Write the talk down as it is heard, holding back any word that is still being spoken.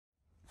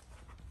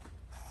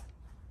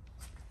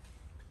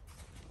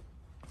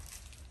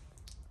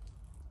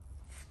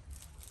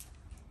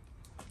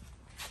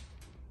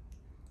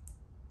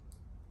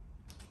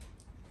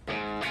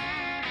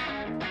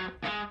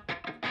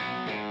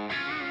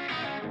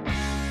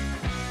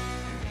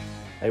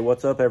Hey,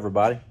 what's up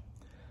everybody?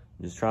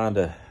 Just trying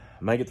to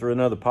make it through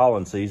another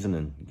pollen season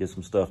and get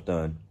some stuff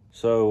done.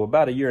 So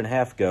about a year and a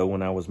half ago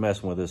when I was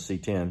messing with this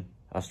C10,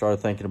 I started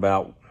thinking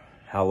about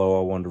how low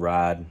I wanted to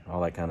ride,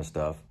 all that kind of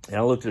stuff. And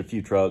I looked at a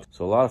few trucks.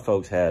 So a lot of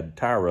folks had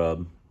tire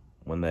rub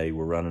when they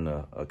were running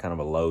a kind of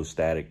a low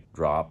static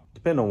drop,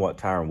 depending on what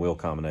tire and wheel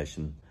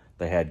combination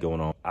they had going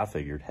on. I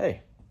figured,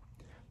 hey,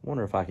 I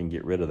wonder if I can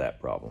get rid of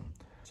that problem.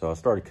 So I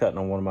started cutting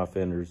on one of my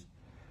fenders,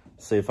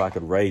 see if I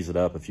could raise it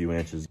up a few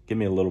inches, give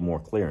me a little more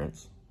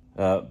clearance.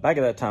 Back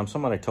at that time,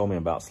 somebody told me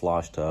about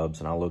slosh tubs,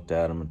 and I looked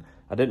at them, and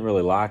I didn't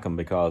really like them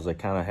because they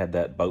kind of had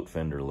that boat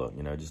fender look,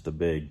 you know, just a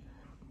big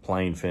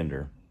plain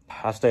fender.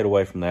 I stayed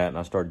away from that, and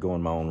I started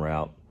going my own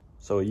route.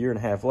 So a year and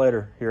a half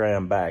later, here I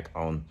am back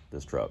on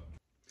this truck.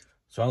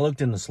 So I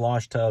looked in the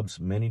slosh tubs,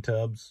 mini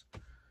tubs,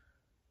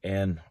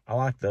 and I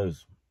like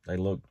those. They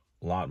look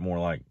a lot more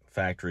like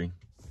factory,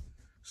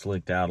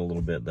 slicked out a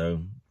little bit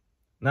though.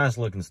 Nice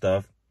looking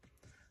stuff.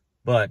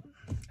 But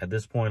at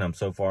this point, I'm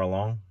so far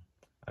along,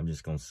 I'm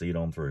just gonna see it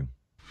on through.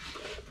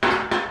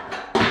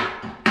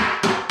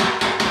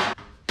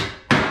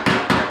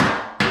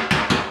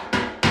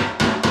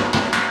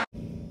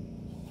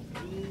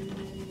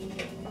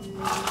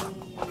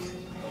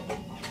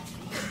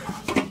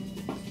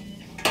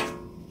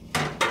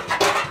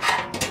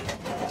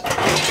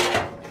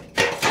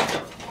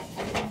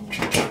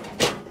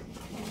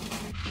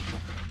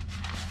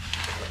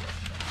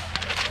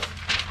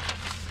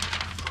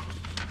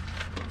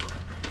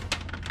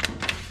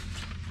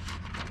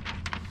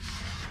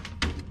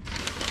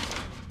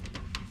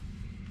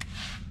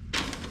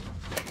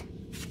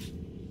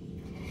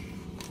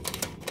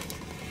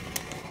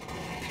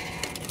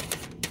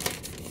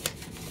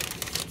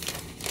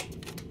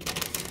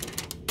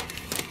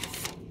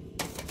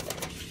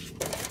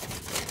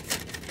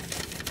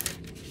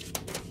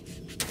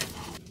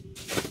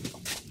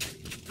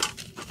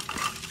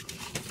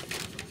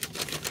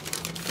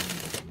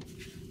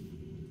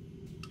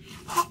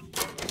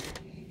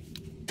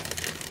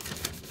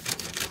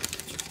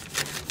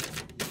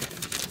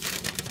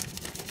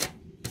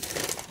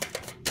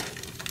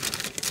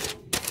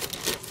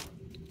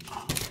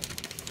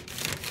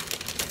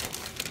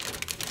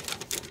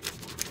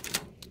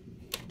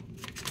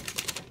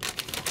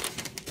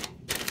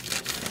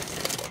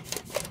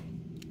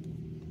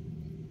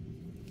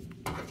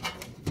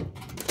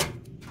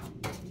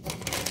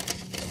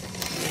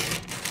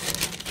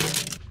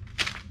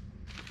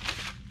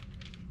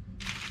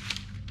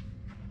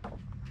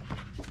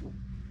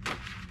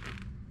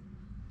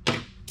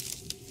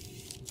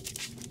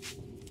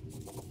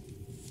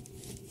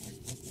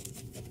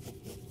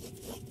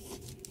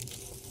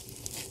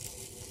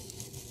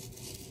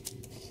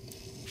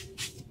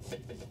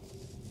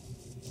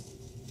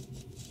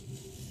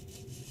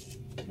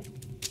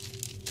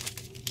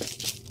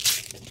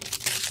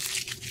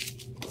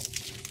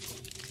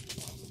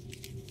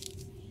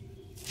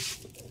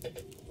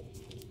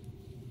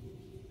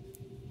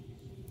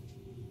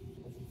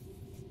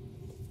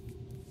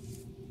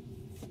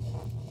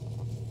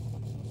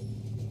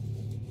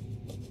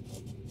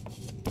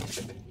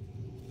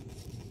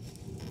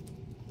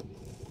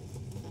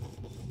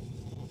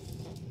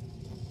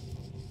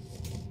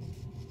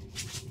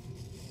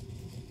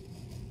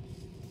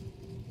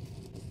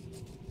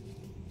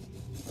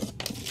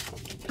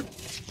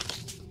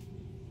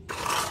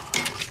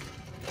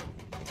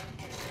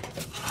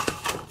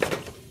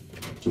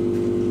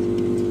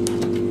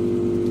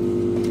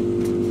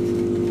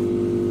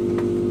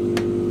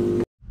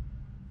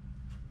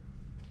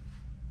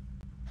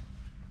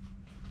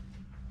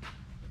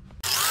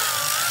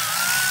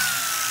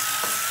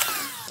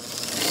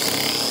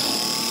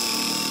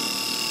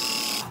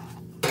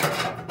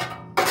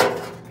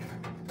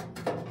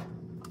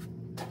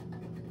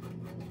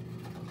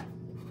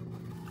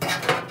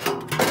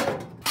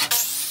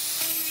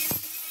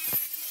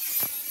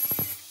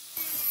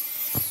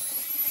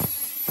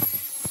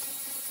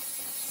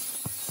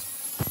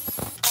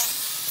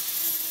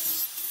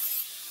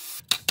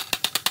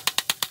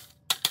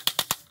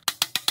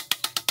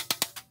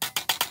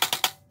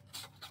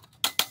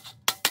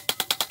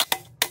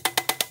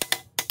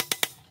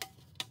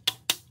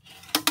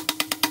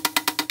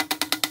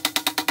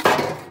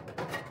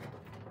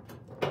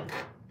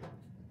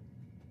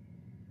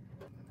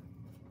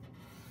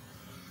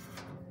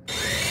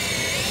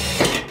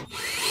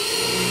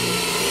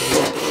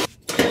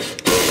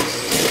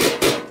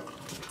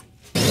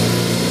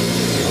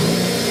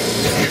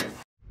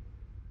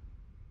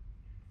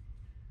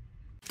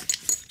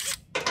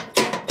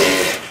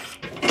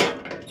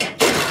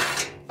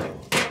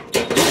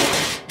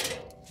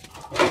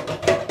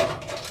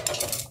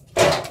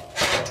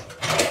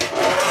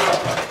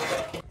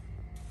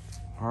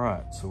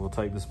 So we'll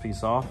take this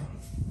piece off,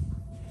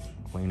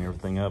 clean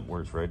everything up where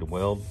it's ready to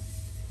weld,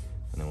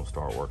 and then we'll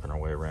start working our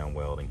way around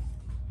welding.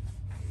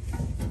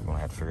 We're gonna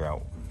have to figure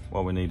out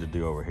what we need to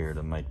do over here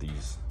to make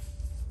these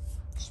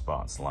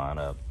spots line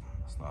up.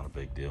 It's not a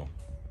big deal.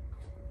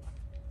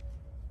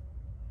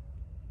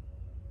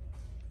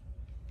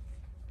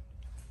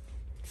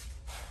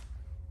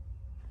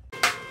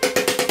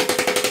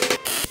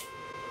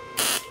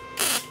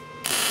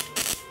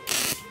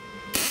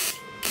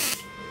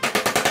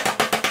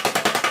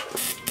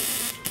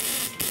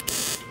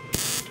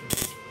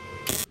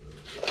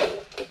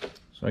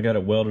 I got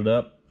it welded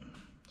up,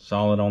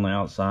 solid on the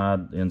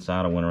outside. The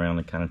inside I went around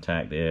and kind of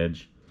tacked the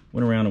edge.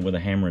 Went around it with a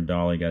hammer and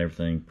dolly, got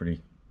everything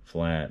pretty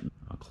flat.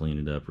 I'll clean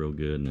it up real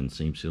good and then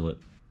seam seal it.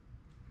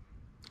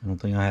 I don't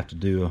think I have to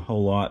do a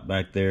whole lot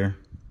back there.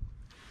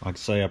 Like I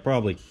say, I'll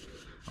probably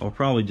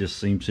just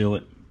seam seal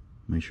it.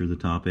 Make sure the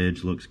top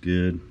edge looks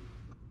good.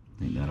 I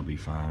think that'll be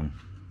fine.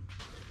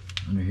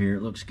 Under here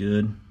it looks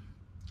good.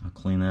 I'll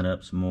clean that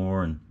up some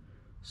more and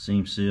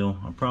seam seal.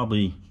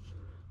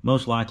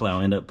 Most likely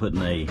I'll end up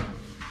putting a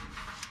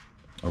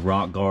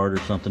rock guard or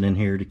something in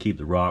here to keep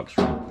the rocks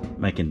from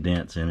making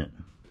dents in it.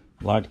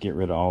 I like to get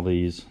rid of all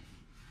this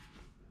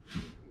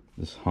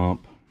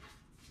hump,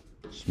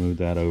 smooth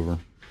that over.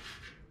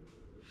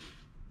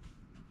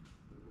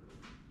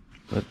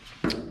 But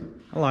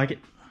I like it.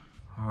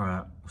 All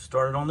right, we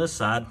started on this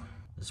side.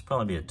 This will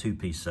probably be a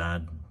 2-piece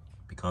side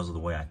because of the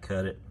way I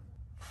cut it.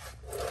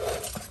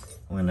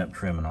 We'll end up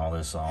trimming all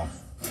this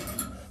off.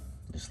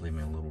 Just leave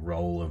me a little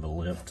roll of a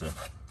lip to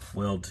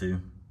weld to.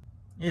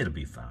 It'll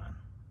be fine.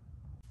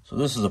 So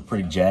this is a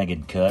pretty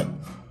jagged cut,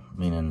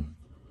 meaning,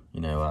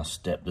 you know, I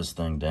stepped this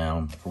thing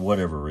down for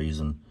whatever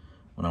reason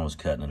when I was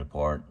cutting it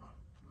apart.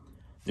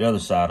 The other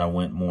side I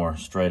went more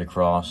straight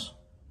across,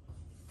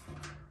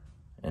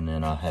 and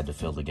then I had to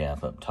fill the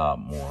gap up top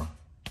more.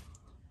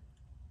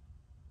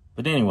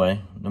 But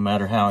anyway, no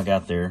matter how I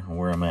got there or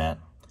where I'm at,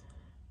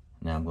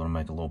 now I'm going to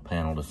make a little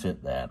panel to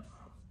fit that.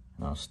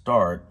 And I'll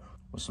start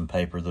with some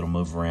paper that'll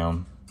move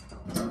around,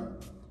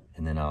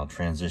 and then I'll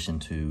transition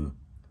to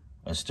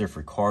a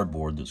stiffer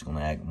cardboard that's going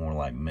to act more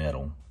like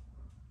metal.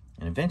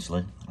 And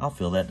eventually, I'll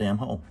fill that damn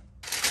hole.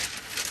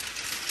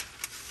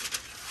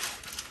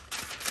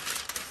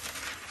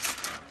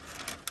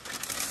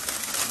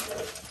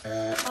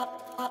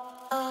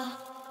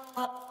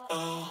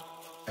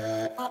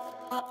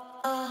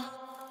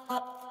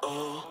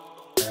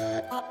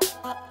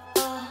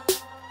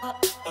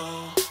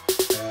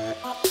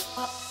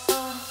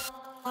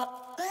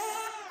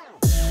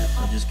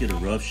 Get a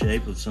rough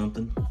shape of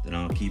something, then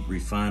I'll keep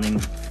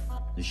refining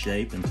the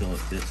shape until it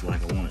fits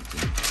like I want it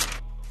to.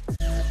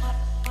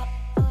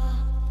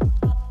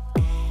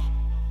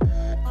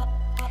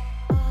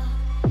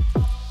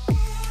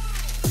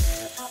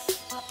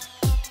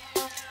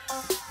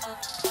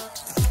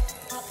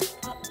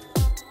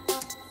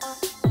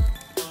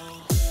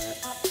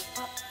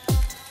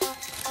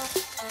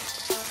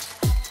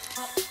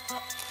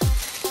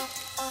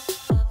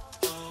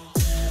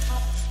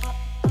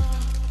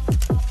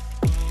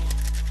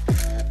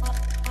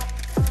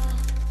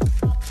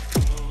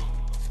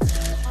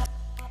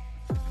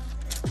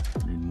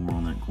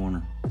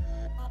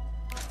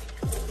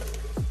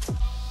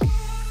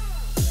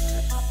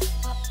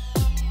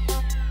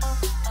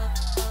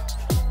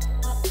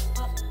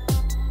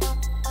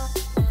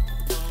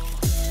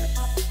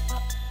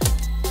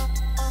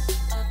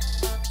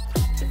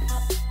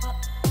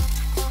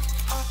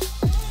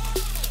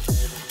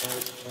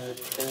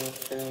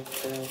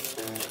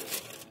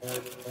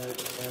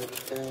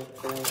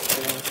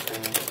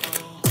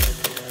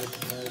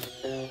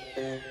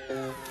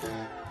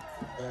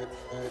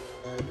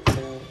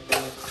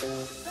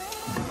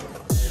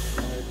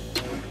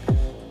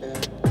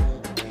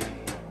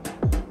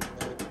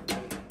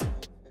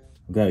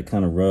 I've got it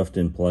kind of roughed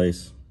in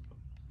place.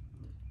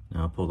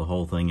 Now I'll pull the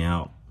whole thing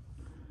out,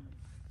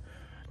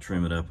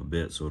 trim it up a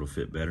bit so it'll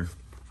fit better.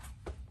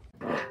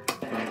 I'm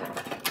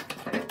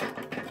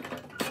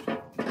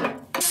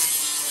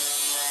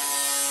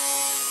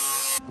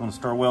gonna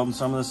start welding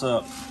some of this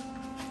up.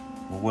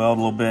 We'll weld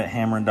a little bit,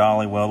 hammer and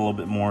dolly, weld a little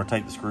bit more,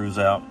 take the screws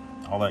out,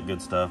 all that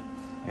good stuff.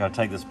 I gotta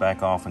take this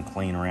back off and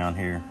clean around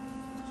here.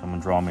 So I'm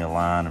gonna draw me a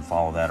line and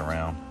follow that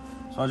around.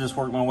 So I just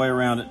work my way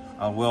around it.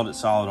 I'll weld it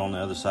solid on the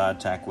other side,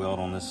 tack weld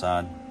on this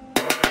side.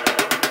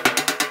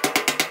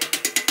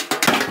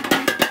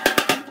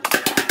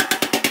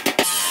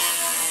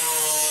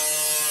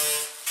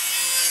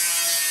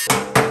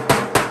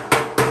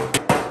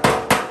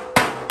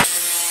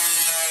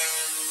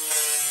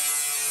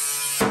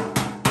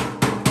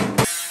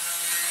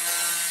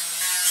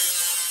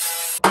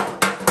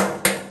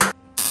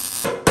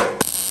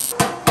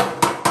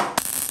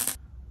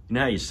 You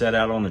know how you set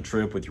out on the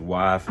trip with your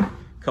wife?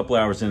 A couple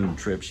hours into the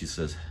trip, she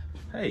says,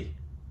 "Hey,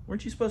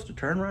 weren't you supposed to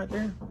turn right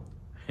there?"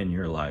 And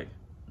you're like,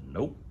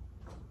 "Nope,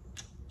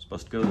 I'm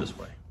supposed to go this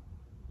way."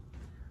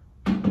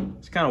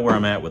 It's kind of where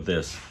I'm at with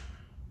this.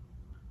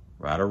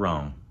 Right or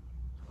wrong,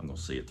 I'm gonna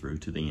see it through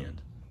to the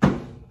end.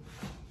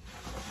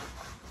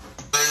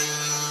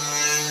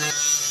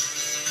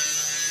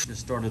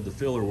 Just started the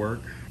filler work.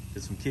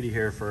 Did some kitty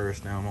hair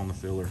first, now I'm on the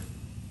filler.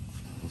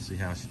 We'll see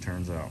how she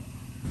turns out.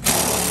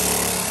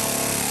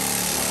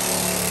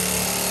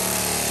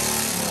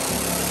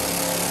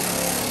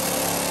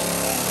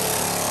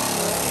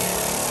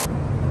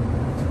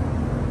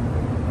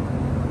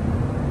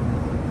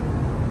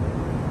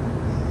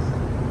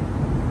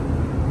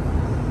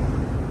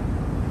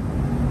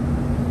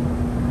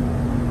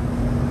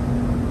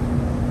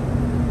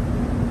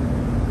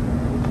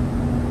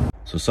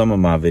 So some of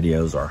my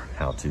videos are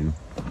how to,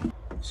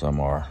 some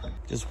are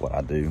just what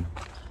I do.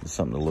 Just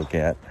something to look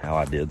at, how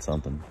I did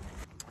something.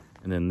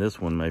 And then this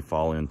one may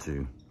fall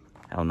into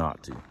how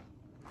not to.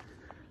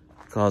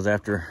 Because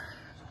after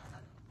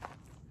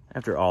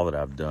all that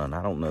I've done,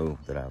 I don't know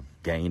that I've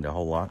gained a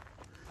whole lot.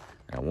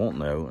 And I won't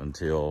know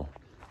until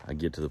I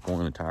get to the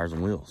point of tires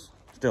and wheels.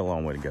 Still a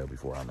long way to go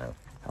before I know.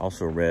 I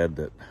also read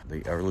that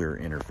the earlier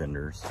inner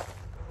fenders,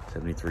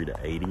 73 to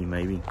 80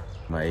 maybe,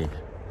 may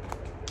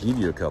give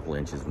you a couple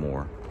inches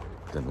more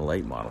than the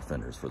late model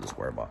fenders for the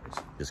square bodies.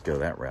 Just go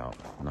that route,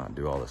 not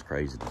do all this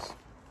craziness.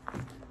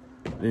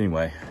 But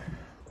anyway,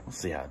 we'll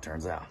see how it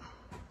turns out.